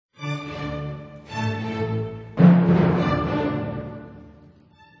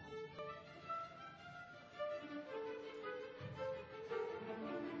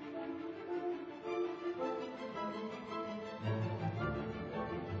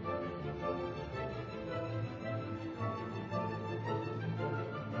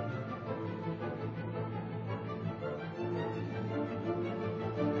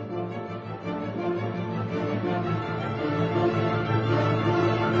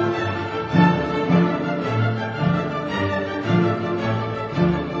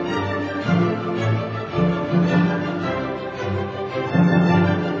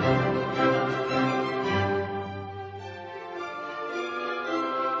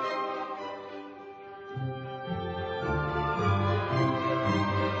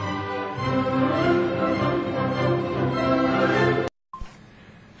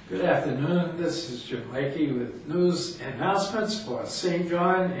this is Jim Lakey with news announcements for St.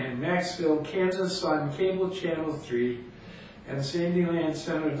 John and Maxfield, Kansas on Cable Channel 3 and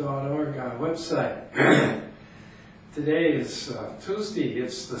SandyLandCenter.org, our website. Today is Tuesday,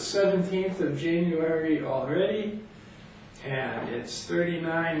 it's the 17th of January already, and it's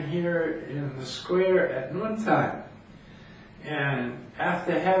 39 here in the square at noontime. And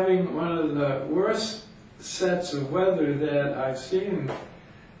after having one of the worst sets of weather that I've seen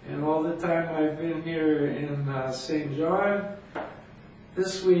in all the time I've been here in St. John,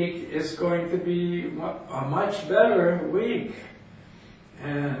 this week is going to be a much better week,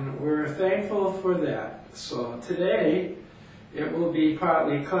 and we're thankful for that. So today it will be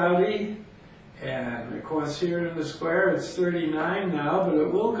partly cloudy, and of course here in the square it's 39 now, but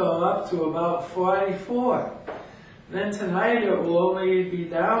it will go up to about 44. Then tonight it will only be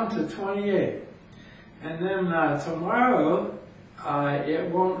down to 28. And then tomorrow it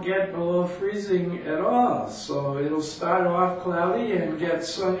won't get below freezing at all. So it'll start off cloudy and get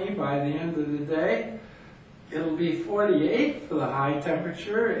sunny by the end of the day. It'll be 48 for the high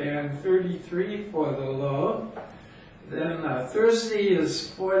temperature and 33 for the low. Then Thursday is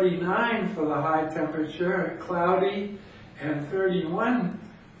 49 for the high temperature, cloudy, and 31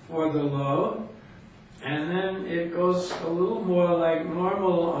 for the low. And then it goes a little more like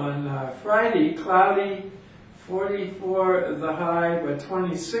normal on Friday, cloudy, 44 the high, but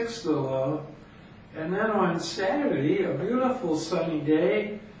 26 the low. And then on Saturday, a beautiful sunny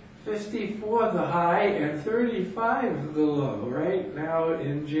day, 54 the high and 35 the low, right now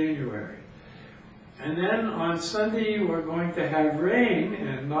in January. And then on Sunday, we're going to have rain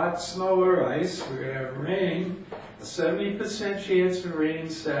and not snow or ice. We're going to have rain, a 70% chance of rain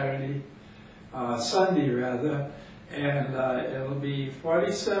Saturday. Sunday rather, and it'll be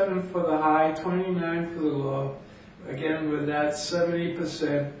 47 for the high, 29 for the low, again with that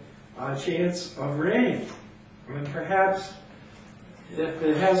 70% chance of rain. And perhaps if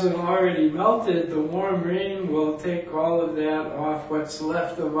it hasn't already melted, the warm rain will take all of that off what's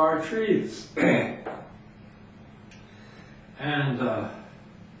left of our trees. And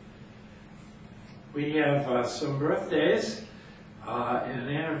we have some birthdays. An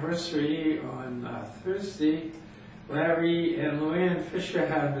anniversary on Thursday. Larry and Luann Fisher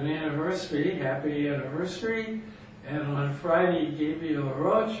have an anniversary. Happy anniversary. And on Friday, Gabriel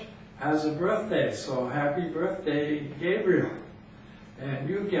Roach has a birthday. So happy birthday, Gabriel. And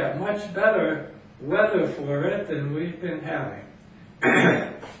you get much better weather for it than we've been having.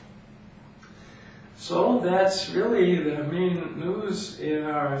 So that's really the main news in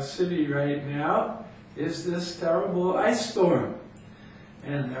our city right now, is this terrible ice storm.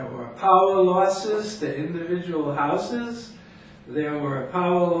 And there were power losses to individual houses. There were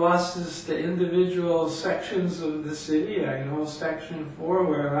power losses to individual sections of the city. I know Section 4,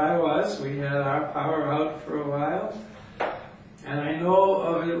 where I was, we had our power out for a while. And I know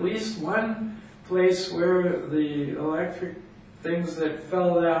of at least one place where the electric things that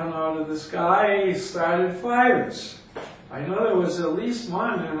fell down out of the sky started fires. I know there was at least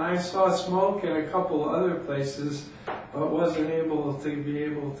one, and I saw smoke in a couple other places, but wasn't able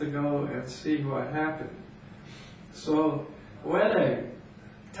to go and see what happened. So what a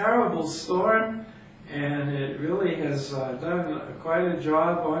terrible storm, and it really has done quite a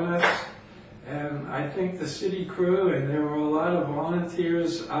job on us. And I think the city crew, and there were a lot of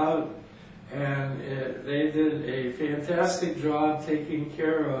volunteers out, and they did a fantastic job taking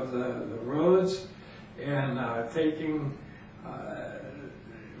care of the roads and taking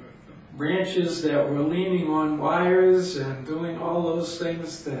branches that were leaning on wires and doing all those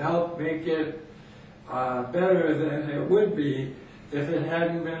things to help make it better than it would be if it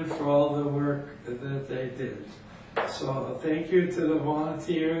hadn't been for all the work that they did. So thank you to the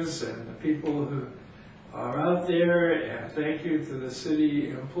volunteers and the people who are out there, and thank you to the city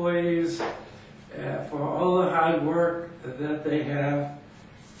employees for all the hard work that they have.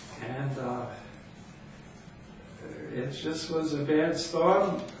 And it just was a bad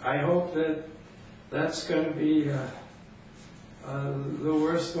storm. I hope that that's going to be the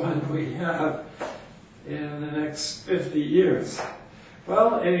worst one we have in the next 50 years.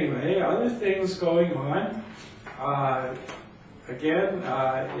 Well, anyway, other things going on. Again,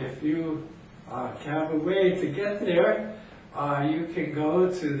 if you have a way to get there, you can go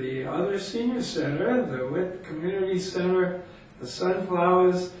to the other senior center, the Witt Community Center, the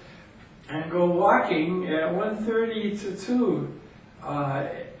Sunflowers, and go walking at 1:30 to 2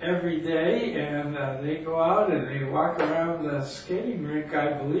 every day, and they go out and they walk around the skating rink,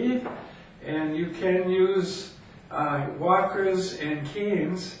 I believe, and you can use walkers and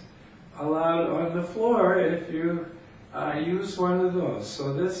canes allowed on the floor if you use one of those.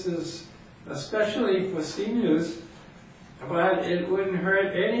 So this is especially for seniors, but it wouldn't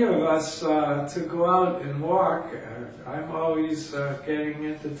hurt any of us to go out and walk. I'm always getting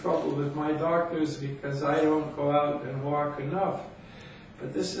into trouble with my doctors because I don't go out and walk enough.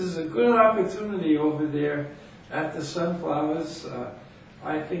 But this is a good opportunity over there at the Sunflowers.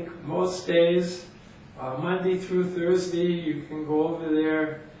 I think most days, Monday through Thursday, you can go over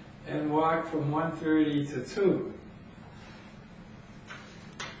there and walk from 1:30 to 2.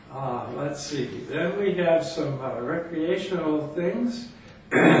 Let's see, then we have some recreational things.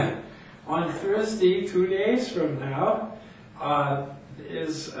 On Thursday, 2 days from now,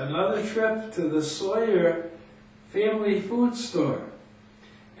 is another trip to the Sawyer Family Food Store.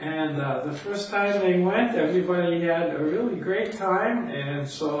 And the first time they went, everybody had a really great time, and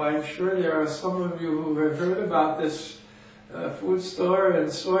so I'm sure there are some of you who have heard about this food store in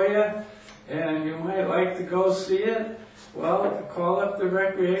Sawyer, and you might like to go see it. Well, call up the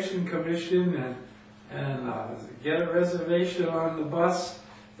Recreation Commission and get a reservation on the bus.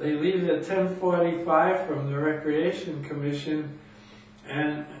 They leave at 10:45 from the Recreation Commission,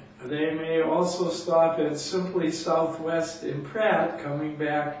 and they may also stop at Simply Southwest in Pratt, coming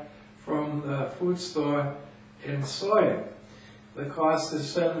back from the food store in Sawyer. The cost is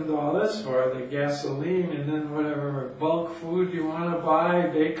 $7 for the gasoline, and then whatever bulk food you want to buy,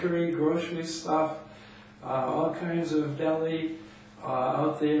 bakery, grocery stuff, all kinds of deli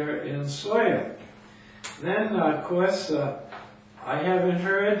out there in Sawyer. Then, of course, I haven't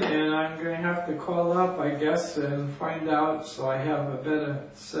heard, and I'm going to have to call up, I guess, and find out, so I have a better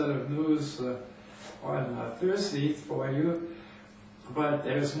set of news on Thursday for you. But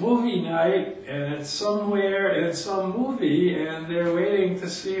there's movie night, and it's somewhere in some movie, and they're waiting to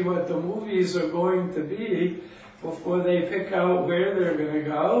see what the movies are going to be before they pick out where they're going to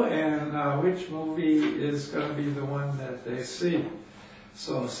go and which movie is going to be the one that they see.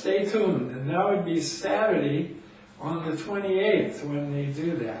 So stay tuned, and that would be Saturday on the 28th when they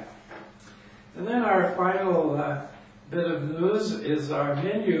do that. And then our final bit of news is our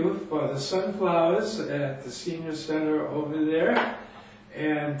menu for the Sunflowers at the Senior Center over there.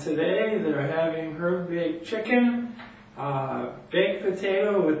 And today they're having herb-baked chicken, baked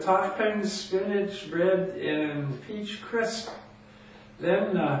potato with toppings, spinach, bread, and peach crisp.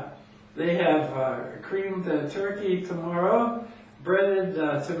 Then they have creamed turkey tomorrow, breaded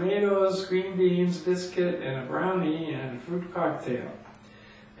tomatoes, green beans, biscuit, and a brownie, and a fruit cocktail.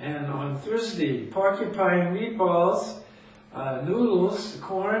 And on Thursday, porcupine meatballs, noodles,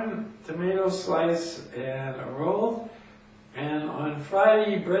 corn, tomato slice, and a roll. And on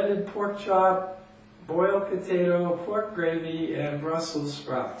Friday, breaded pork chop, boiled potato, pork gravy, and Brussels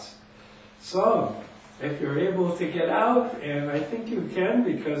sprouts. So, if you're able to get out, and I think you can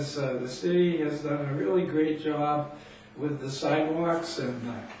because the city has done a really great job with the sidewalks and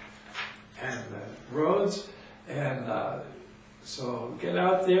roads, and so get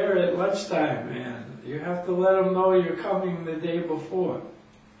out there at lunchtime, and you have to let them know you're coming the day before.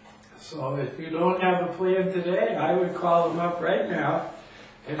 So if you don't have a plan today, I would call them up right now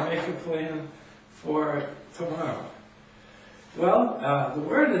and make a plan for tomorrow. Well, the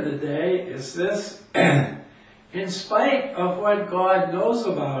word of the day is this: in spite of what God knows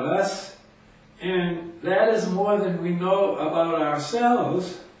about us, and that is more than we know about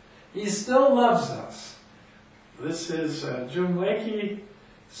ourselves, He still loves us. This is Jim Lakey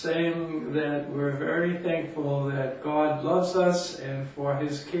saying that we're very thankful that God loves us and for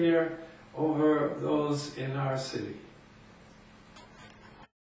His care over those in our city.